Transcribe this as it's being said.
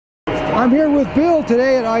I'm here with Bill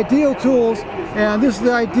today at Ideal Tools, and this is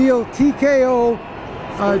the Ideal TKO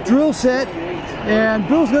drill set, and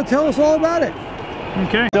Bill's going to tell us all about it.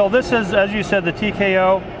 Okay. Bill, this is, as you said, the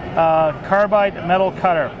TKO Carbide metal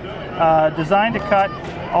cutter, designed to cut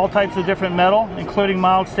all types of different metal, including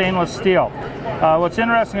mild stainless steel. What's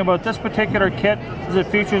interesting about this particular kit is it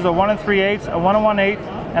features a 1 3/8, a 1 1/8,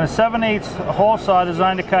 and a 7/8 hole saw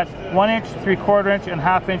designed to cut 1 inch, 3/4 inch, and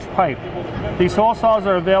 1/2 inch pipe. These hole saws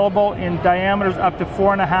are available in diameters up to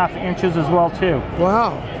 4.5 inches as well too.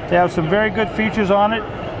 Wow. They have some very good features on it,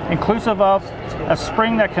 inclusive of a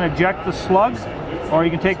spring that can eject the slug, or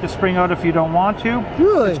you can take the spring out if you don't want to.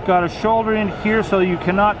 Really? It's got a shoulder in here, so you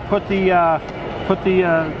cannot put the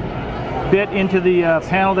bit into the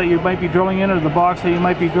panel that you might be drilling in, or the box that you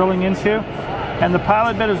might be drilling into. And the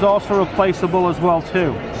pilot bit is also replaceable as well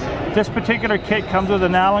too. This particular kit comes with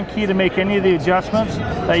an Allen key to make any of the adjustments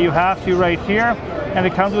that you have to right here, and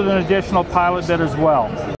it comes with an additional pilot bit as well.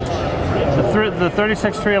 The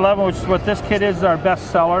 36311, which is what this kit is our best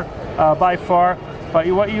seller by far. But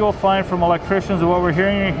what you will find from electricians and what we're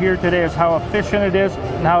hearing here today is how efficient it is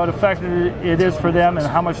and how effective it is for them and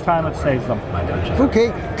how much time it saves them.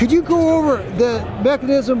 Okay, could you go over the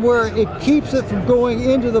mechanism where it keeps it from going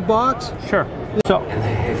into the box? Sure. So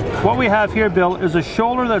what we have here, Bill, is a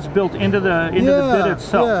shoulder that's built into the bit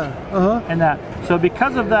itself. Yeah. And that. So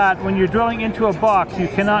because of that, when you're drilling into a box, you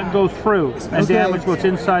cannot go through and damage what's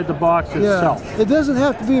inside the box itself. It doesn't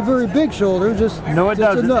have to be a very big shoulder, just no, it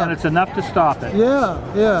doesn't, enough. And it's enough to stop it.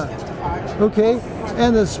 Yeah. Okay,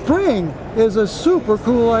 and the spring is a super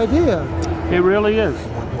cool idea. It really is.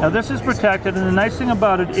 Now this is protected, and the nice thing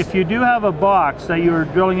about it, if you do have a box that you're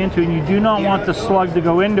drilling into and you do not want the slug to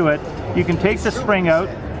go into it, you can take the spring out,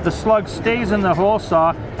 the slug stays in the hole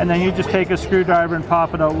saw, and then you just take a screwdriver and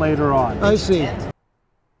pop it out later on. I see.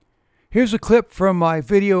 Here's a clip from my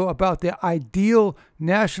video about the Ideal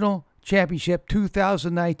National Championship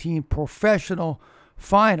 2019 Professional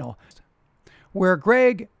Final, where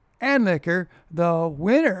Greg Anlicker, the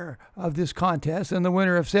winner of this contest and the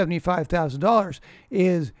winner of $75,000,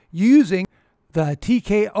 is using the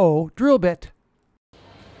TKO drill bit.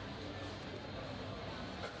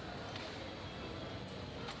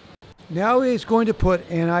 Now he's going to put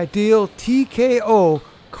an Ideal TKO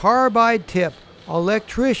Carbide tip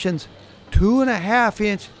electrician's 2.5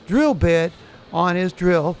 inch drill bit on his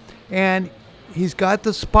drill, and he's got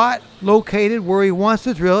the spot located where he wants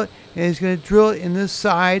to drill it, and he's going to drill it in the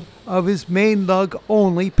side of his main lug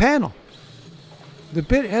only panel. The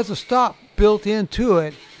bit has a stop built into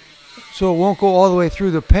it so it won't go all the way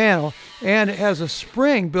through the panel, and it has a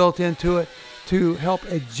spring built into it to help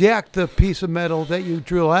eject the piece of metal that you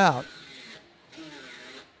drill out.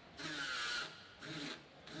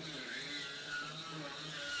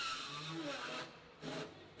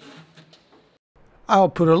 I'll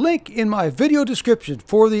put a link in my video description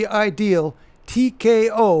for the Ideal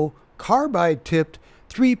TKO Carbide tipped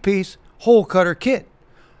 3-piece hole cutter kit.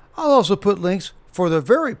 I'll also put links for the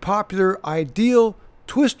very popular Ideal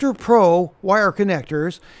Twister Pro wire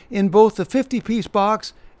connectors in both the 50-piece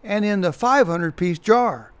box and in the 500-piece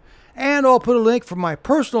jar. And I'll put a link for my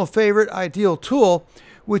personal favorite Ideal tool,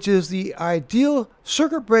 which is the Ideal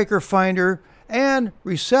Circuit Breaker Finder and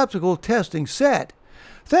Receptacle Testing Set.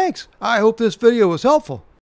 Thanks. I hope this video was helpful.